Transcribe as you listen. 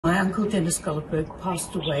My uncle Denis Goldberg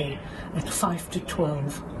passed away at 5 to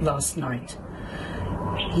 12 last night.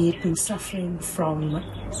 He had been suffering from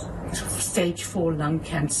stage 4 lung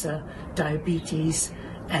cancer, diabetes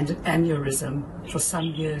and an aneurysm for some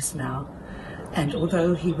years now. And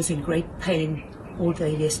although he was in great pain all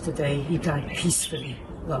day yesterday, he died peacefully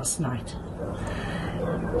last night.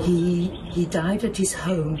 He died at his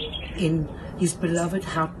home in his beloved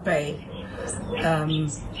Hout Bay,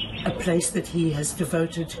 a place that he has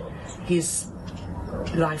devoted his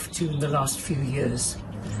life to in the last few years.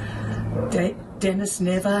 Denis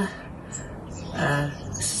never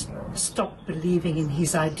stopped believing in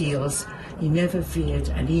his ideals. He never veered,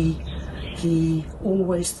 and he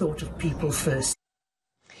always thought of people first.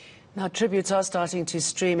 Now, tributes are starting to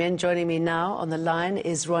stream in. Joining me now on the line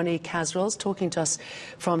is Ronnie Caswells, talking to us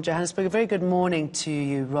from Johannesburg. A very good morning to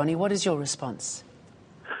you, Ronnie. What is your response?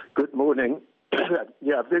 Good morning.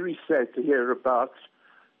 Yeah, very sad to hear about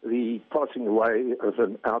the passing away of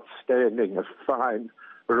an outstanding, a fine,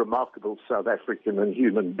 a remarkable South African and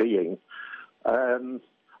human being.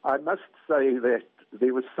 I must say that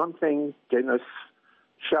there was something Denis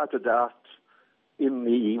shouted out in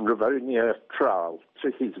the Rivonia trial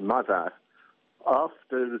to his mother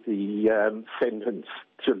after the sentence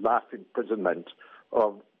to life imprisonment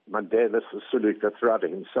of Mandela, Sisulu, Throughout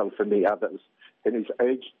himself and the others. And his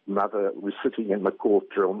aged mother was sitting in the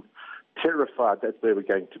courtroom, terrified that they were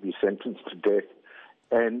going to be sentenced to death.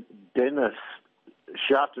 And Denis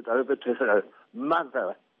shouted over to her,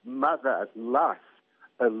 "Mother, mother, life,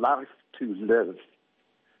 a life to live."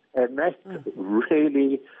 And that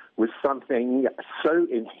really was something so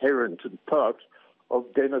inherent and part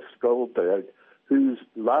of Denis Goldberg, whose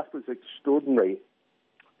life was extraordinary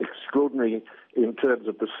in terms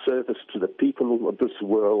of the service to the people of this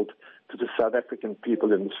world, to the South African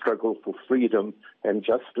people in the struggle for freedom and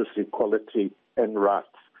justice, equality and rights.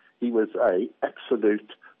 He was an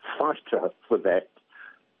absolute fighter for that,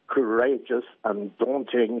 courageous,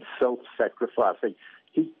 undaunting, self-sacrificing.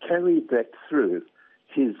 He carried that through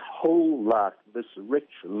his whole life, this rich,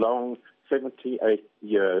 long 78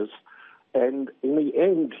 years. And in the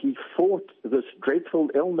end, he fought this dreadful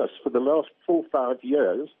illness for the last 4 or 5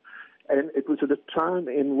 years. And it was at a time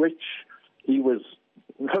in which he was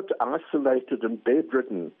not isolated and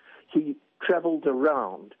bedridden. He traveled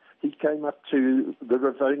around. He came up to the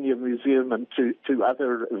Rivonia Museum and to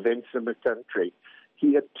other events in the country.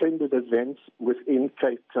 He attended events within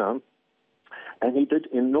Cape Town. And he did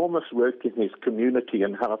enormous work in his community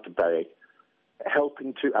in Hout Bay,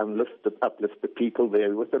 helping to uplift the people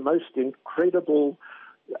there with the most incredible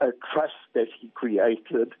trust that he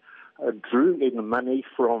created, drew in money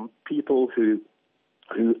from people who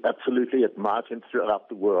absolutely admired him throughout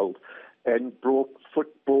the world, and brought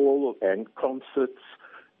football and concerts,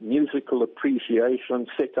 musical appreciation,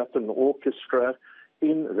 set up an orchestra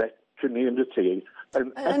in that community.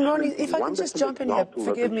 And Ronnie, if I can just jump in here,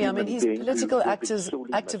 forgive me, I mean, his political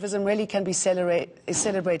activism really can be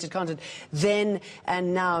celebrated, can't it, then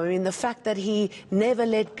and now. I mean, the fact that he never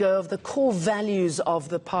let go of the core values of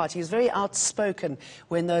the party. He was very outspoken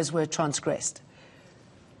when those were transgressed.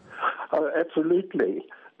 Oh, absolutely.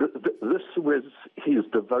 This was his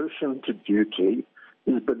devotion to duty,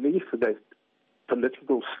 his belief that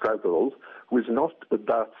political struggle was not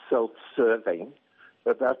about self-serving,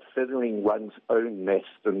 about feathering one's own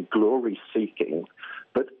nest and glory-seeking,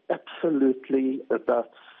 but absolutely about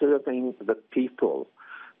serving the people.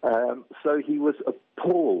 So he was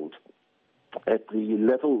appalled at the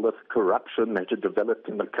level of corruption that had developed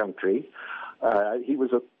in the country. He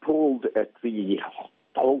was appalled at the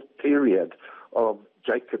whole period of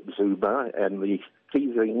Jacob Zuma and the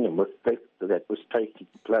thieving and the theft that was taking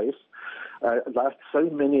place. Like so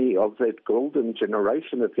many of that golden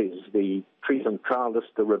generation of his, the treason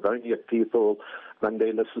trialists, the Rivonia people,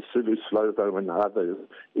 Mandela, Sisulu, Slovo and others,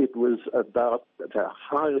 it was about the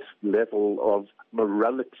highest level of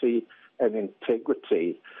morality and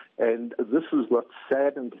integrity. And this is what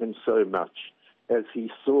saddened him so much as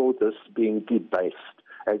he saw this being debased.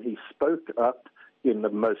 And he spoke up in the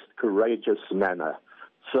most courageous manner.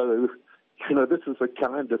 So, you know, this is the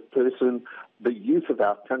kind of person the youth of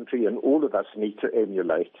our country and all of us need to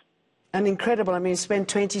emulate. And incredible. I mean, he spent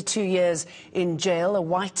 22 years in jail, a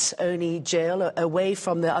whites-only jail, away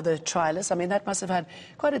from the other trialists. I mean, that must have had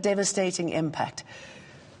quite a devastating impact.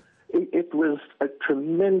 It was a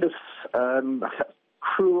tremendous,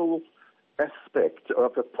 cruel aspect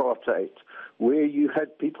of apartheid, where you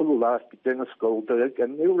had people like Denis Goldberg,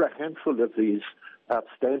 and there were a handful of these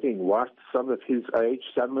outstanding whites, some of his age,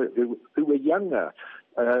 some who were younger,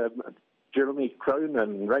 Jeremy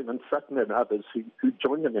Cronin, Raymond Sutton and others who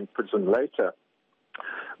joined them in prison later.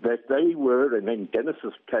 that they were, and in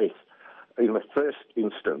Denis's case, in the first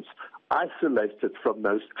instance, isolated from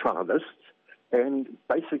those trialists and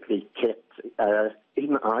basically kept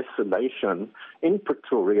in isolation. In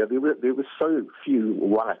Pretoria, there were so few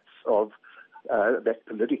whites of that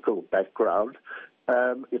political background.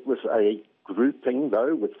 It was a grouping,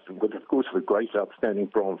 though, with of course, the great outstanding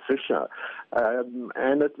Bram Fischer,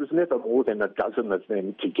 and it was never more than a dozen of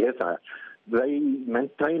them together. They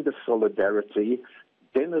maintained a solidarity.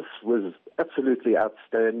 Denis was absolutely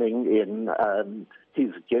outstanding in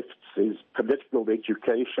his gifts, his political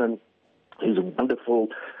education, his wonderful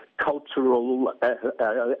cultural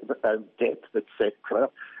depth, etc.,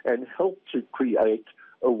 and helped to create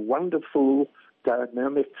a wonderful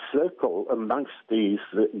dynamic circle amongst these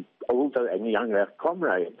older and younger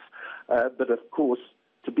comrades. But of course,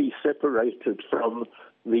 to be separated from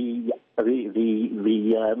the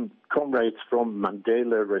comrades from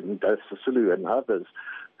Mandela and Sisulu and others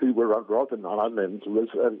who were on Robben Island was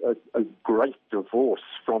a great divorce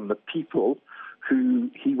from the people who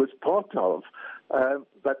he was part of.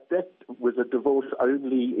 But that was a divorce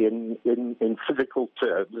only in physical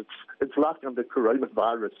terms. It's like under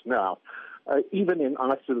coronavirus now. Even in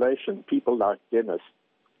isolation, people like Denis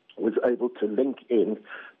was able to link in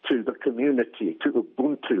to the community, to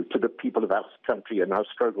Ubuntu, to the people of our country and our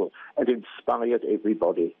struggle, and inspired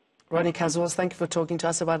everybody. Ronnie Caswells, thank you for talking to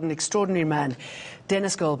us about an extraordinary man,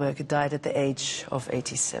 Denis Goldberg, who died at the age of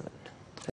 87.